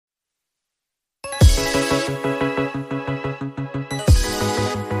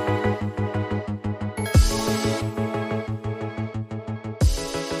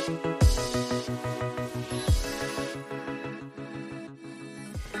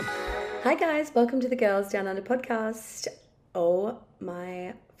Hi guys, welcome to the Girls Down Under podcast. Oh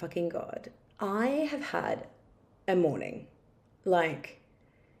my fucking God. I have had a morning. Like,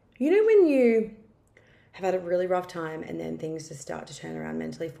 when you have had a really rough time and then things just start to turn around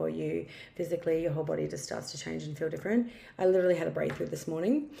mentally for you, physically, your whole body just starts to change and feel different. I literally had a breakthrough this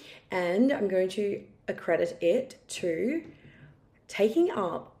morning, and I'm going to accredit it to taking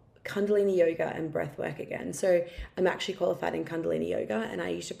up Kundalini yoga and breath work again. So I'm actually qualified in Kundalini yoga, and I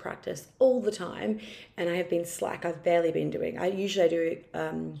used to practice all the time, and I have been slack. I've barely been doing. I usually do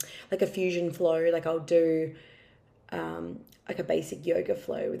like a fusion flow. Like I'll do like a basic yoga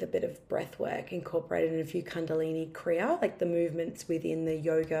flow with a bit of breath work incorporated in a few Kundalini Kriya. Like the movements within the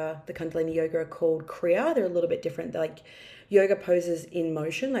yoga, the Kundalini yoga are called Kriya. They're a little bit different. They're like yoga poses in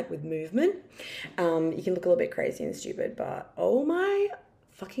motion, like with movement. You can look a little bit crazy and stupid, but oh my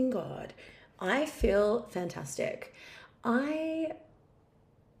fucking God, I feel fantastic. I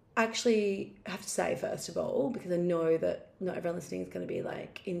actually have to say, first of all, because I know that not everyone listening is going to be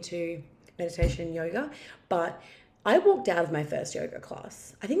like into meditation and yoga, but I walked out of my first yoga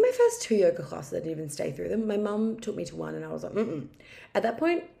class. I think my first two yoga classes, I didn't even stay through them. My mum took me to one and I was like, mm-mm. At that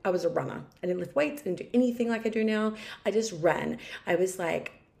point, I was a runner. I didn't lift weights, I didn't do anything like I do now. I just ran. I was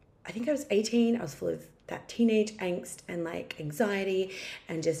like, I think I was 18. I was full of that teenage angst and like anxiety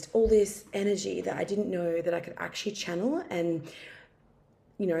and just all this energy that I didn't know that I could actually channel and,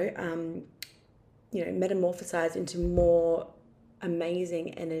 metamorphosize into more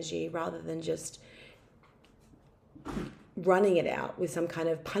amazing energy rather than just running it out with some kind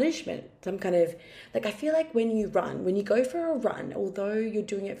of punishment, some kind of like, I feel like when you go for a run, although you're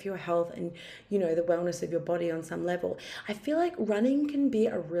doing it for your health and the wellness of your body on some level, I feel like running can be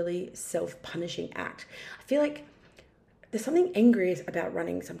a really self-punishing act. I feel like there's something angry about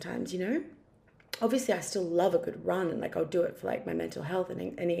running sometimes. Obviously I still love a good run, and like I'll do it for like my mental health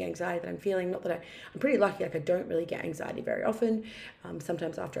and any anxiety that I'm feeling. Not that I'm pretty lucky, like I don't really get anxiety very often,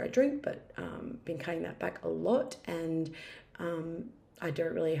 sometimes after I drink, but been cutting that back a lot. And I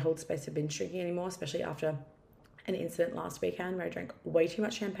don't really hold space for binge drinking anymore, especially after an incident last weekend where I drank way too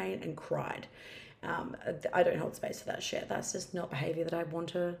much champagne and cried. I don't hold space for that shit. That's just not behavior that I want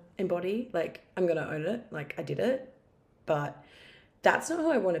to embody. Like, I'm gonna own it, like I did it, but that's not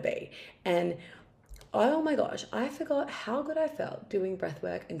who I want to be. And oh my gosh, I forgot how good I felt doing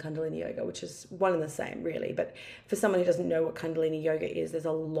breathwork and Kundalini yoga, which is one and the same really. But for someone who doesn't know what Kundalini yoga is, there's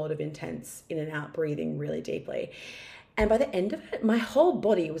a lot of intense in and out breathing really deeply. And by the end of it, my whole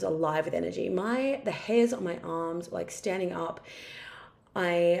body was alive with energy. The hairs on my arms were like standing up.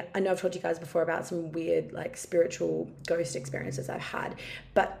 I know I've told you guys before about some weird like spiritual ghost experiences I've had,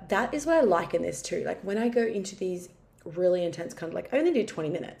 but that is what I liken this to. Like when I go into these really intense kind of like, I only do 20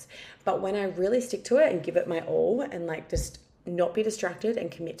 minutes, but when I really stick to it and give it my all and like just not be distracted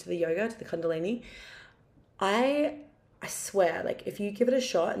and commit to the yoga, to the Kundalini, I swear, like if you give it a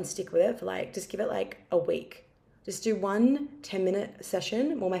shot and stick with it for like, just give it like a week. Just do one 10-minute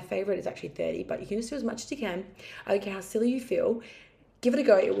session. Well, my favorite is actually 30, but you can just do as much as you can. I don't care how silly you feel. Give it a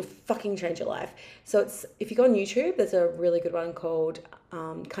go. It will fucking change your life. So if you go on YouTube, there's a really good one called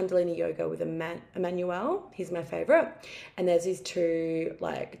Kundalini Yoga with Emmanuel. He's my favorite. And there's these two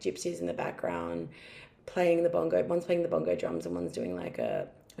like gypsies in the background playing the bongo. One's playing the bongo drums and one's doing like a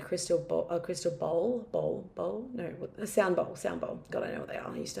sound bowl. God, I know what they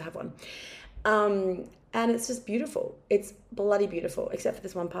are. I used to have one. And it's just beautiful. It's bloody beautiful, except for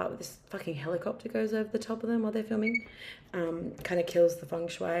this one part where this fucking helicopter goes over the top of them while they're filming. Kind of kills the feng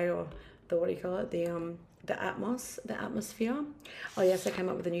shui, or the, what do you call it? The atmosphere. Oh yes, I came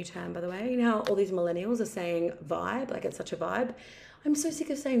up with a new term, by the way. You know how all these millennials are saying vibe, like it's such a vibe? I'm so sick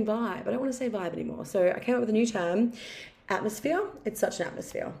of saying vibe. I don't want to say vibe anymore. So I came up with a new term, atmosphere. It's such an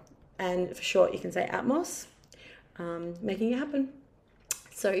atmosphere. And for short, you can say Atmos, making it happen.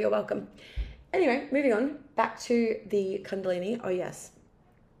 So you're welcome. Anyway, moving on, back to the Kundalini. Oh yes.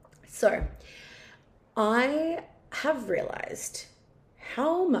 So I have realized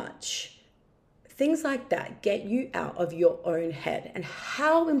how much things like that get you out of your own head, and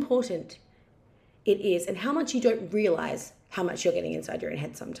how important it is, and how much you don't realize how much you're getting inside your own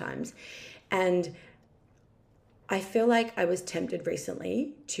head sometimes. And I feel like I was tempted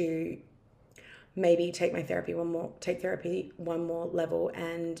recently to maybe take therapy one more level,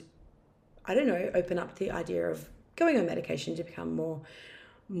 and I don't know, open up the idea of going on medication to become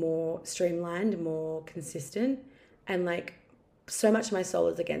more streamlined, more consistent. And like, so much of my soul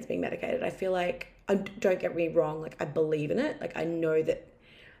is against being medicated. I feel like, don't get me wrong, like I believe in it. Like I know that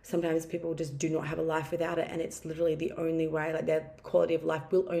sometimes people just do not have a life without it, and it's literally the only way. Like, their quality of life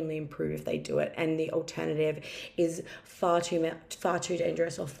will only improve if they do it, and the alternative is far too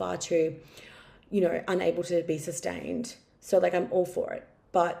dangerous, or far too, unable to be sustained. So like, I'm all for it,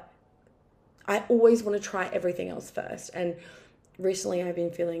 but I always want to try everything else first. And recently I've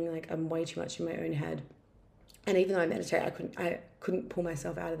been feeling like I'm way too much in my own head. And even though I meditate, I couldn't pull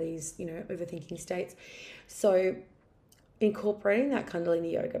myself out of these, overthinking states. So incorporating that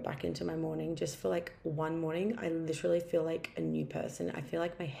Kundalini yoga back into my morning, just for like one morning, I literally feel like a new person. I feel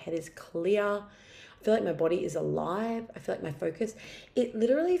like my head is clear. I feel like my body is alive. I feel like my focus, it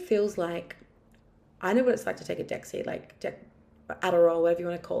literally feels like, I know what it's like to take a Dexy, like Adderall, whatever you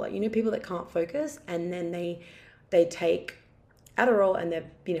want to call it. People that can't focus, and then they take Adderall, and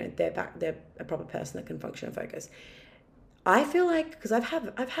they're a proper person that can function and focus. I feel like, because I've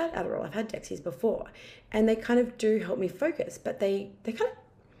had Adderall, I've had Dexys before, and they kind of do help me focus, but they kind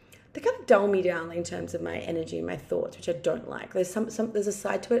of dull me down in terms of my energy and my thoughts, which I don't like. There's there's a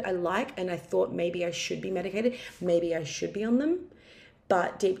side to it I like, and I thought maybe I should be medicated, maybe I should be on them.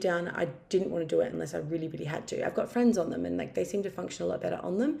 But deep down, I didn't want to do it unless I really, really had to. I've got friends on them, and like, they seem to function a lot better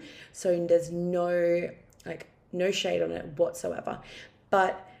on them. So there's no shade on it whatsoever.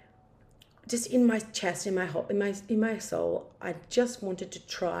 But just in my chest, in my soul, I just wanted to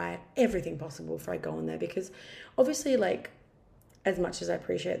try everything possible before I go on there, because obviously, like, as much as I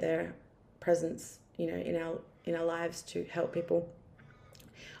appreciate their presence, in our lives to help people,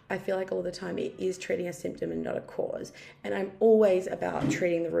 I feel like all the time it is treating a symptom and not a cause. And I'm always about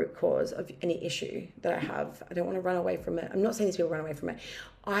treating the root cause of any issue that I have. I don't want to run away from it. I'm not saying these people run away from it.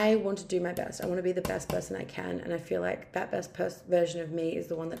 I want to do my best. I want to be the best person I can. And I feel like that best version of me is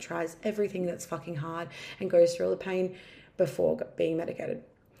the one that tries everything that's fucking hard and goes through all the pain before being medicated.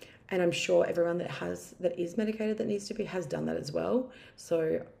 And I'm sure everyone that is medicated, that needs to be, has done that as well.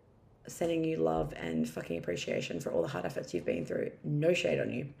 So sending you love and fucking appreciation for all the hard efforts you've been through. No shade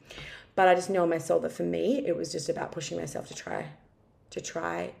on you. But I just know in my soul that for me, it was just about pushing myself to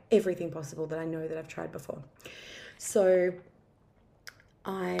try everything possible that I know that I've tried before. So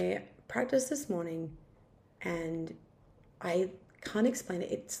I practiced this morning, and I can't explain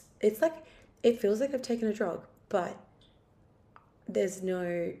it. It's like, it feels like I've taken a drug, but there's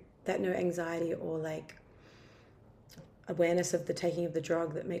no anxiety or like awareness of the taking of the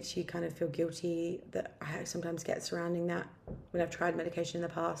drug that makes you kind of feel guilty, that I sometimes get surrounding that when I've tried medication in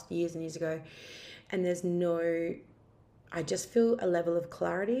the past, years and years ago. And I just feel a level of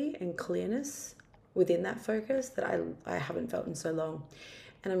clarity and clearness within that focus that I haven't felt in so long.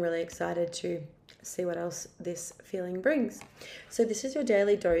 And I'm really excited to see what else this feeling brings. So this is your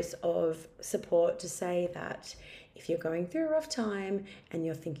daily dose of support to say that if you're going through a rough time and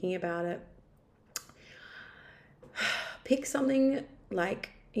you're thinking about it, pick something like,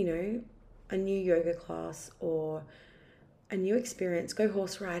 a new yoga class or a new experience. Go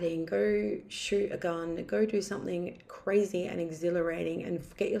horse riding, go shoot a gun, go do something crazy and exhilarating and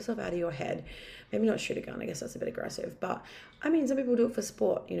get yourself out of your head. Maybe not shoot a gun, I guess that's a bit aggressive, but I mean, some people do it for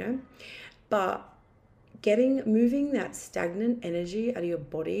sport, but moving that stagnant energy out of your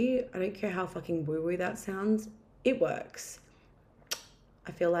body, I don't care how fucking woo-woo that sounds, it works.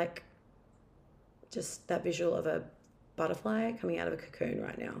 I feel like just that visual of a butterfly coming out of a cocoon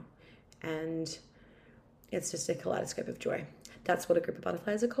right now, and it's just a kaleidoscope of joy. That's what a group of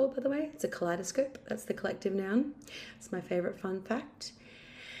butterflies are called, by the way. It's a kaleidoscope. That's the collective noun. It's my favorite fun fact.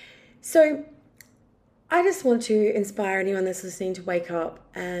 So I just want to inspire anyone that's listening to wake up,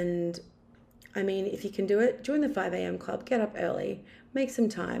 and I mean, if you can do it, join the 5 a.m. club, get up early, make some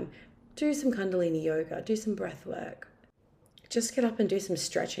time, do some Kundalini yoga, do some breath work. Just get up and do some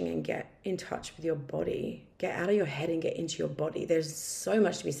stretching and get in touch with your body. Get out of your head and get into your body. There's so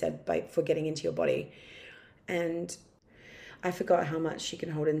much to be said for getting into your body. And I forgot how much you can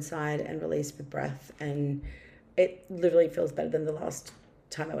hold inside and release with breath. And it literally feels better than the last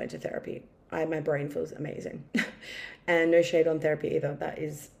time I went to therapy. My brain feels amazing. And no shade on therapy either. That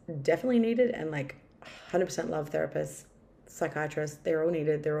is definitely needed. And like 100% love therapists, psychiatrists. They're all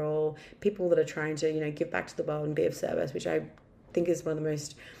needed. They're all people that are trying to, give back to the world and be of service, which I think is one of the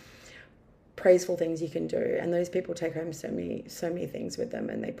most praiseful things you can do. And those people take home so many things with them,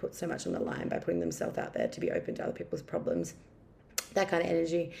 and they put so much on the line by putting themselves out there to be open to other people's problems. That kind of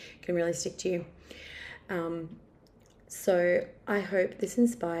energy can really stick to you. So I hope this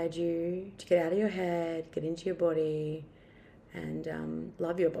inspired you to get out of your head, get into your body, and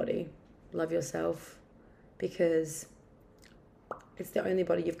love your body, love yourself, because it's the only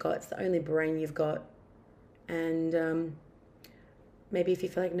body you've got, it's the only brain you've got. And maybe if you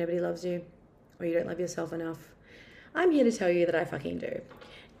feel like nobody loves you or you don't love yourself enough, I'm here to tell you that I fucking do.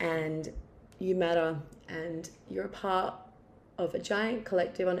 and you matter, and you're a part of a giant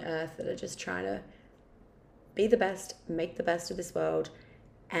collective on earth that are just trying to be the best, make the best of this world,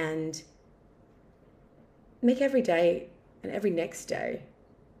 and make every day and every next day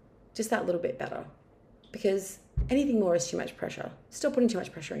just that little bit better. Because anything more is too much pressure. Stop putting too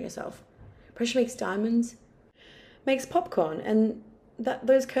much pressure on yourself. Pressure makes diamonds, makes popcorn, and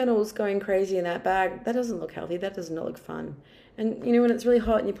those kernels going crazy in that bag, that doesn't look healthy. That does not look fun. And you know when it's really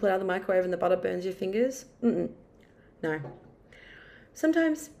hot and you pull it out of the microwave and the butter burns your fingers? No.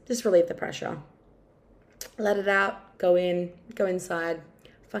 Sometimes just relieve the pressure. Let it out, go inside.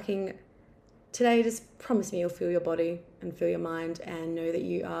 Fucking today, just promise me you'll feel your body and feel your mind and know that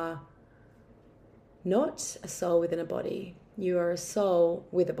you are not a soul within a body. You are a soul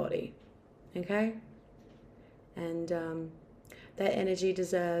with a body. Okay? And that energy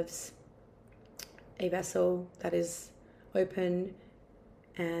deserves a vessel that is open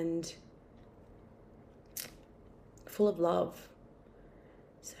and full of love.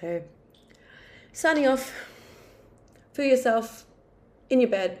 So, signing off. Feel yourself in your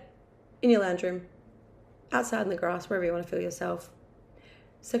bed, in your lounge room, outside in the grass, wherever you want to feel yourself.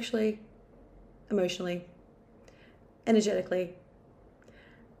 Sexually, emotionally, energetically,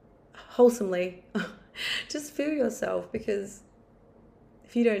 wholesomely. Just feel yourself, because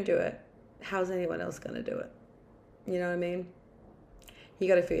if you don't do it, how's anyone else going to do it? You know what I mean? You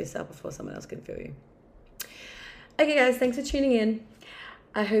got to feel yourself before someone else can feel you. Okay, guys, thanks for tuning in.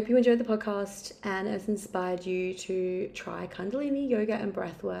 I hope you enjoyed the podcast and it's inspired you to try Kundalini yoga and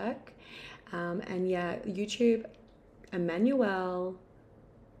breath work. And yeah, YouTube, Emmanuel,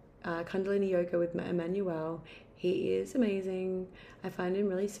 Kundalini yoga with Emmanuel. He is amazing. I find him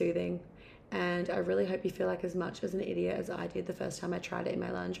really soothing. And I really hope you feel like as much as an idiot as I did the first time I tried it in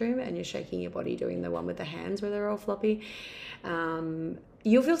my lounge room, and you're shaking your body doing the one with the hands where they're all floppy.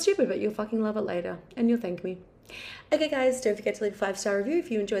 You'll feel stupid, but you'll fucking love it later and you'll thank me. Okay, guys, don't forget to leave a 5-star review if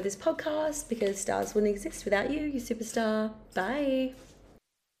you enjoy this podcast, because stars wouldn't exist without you, you superstar. Bye.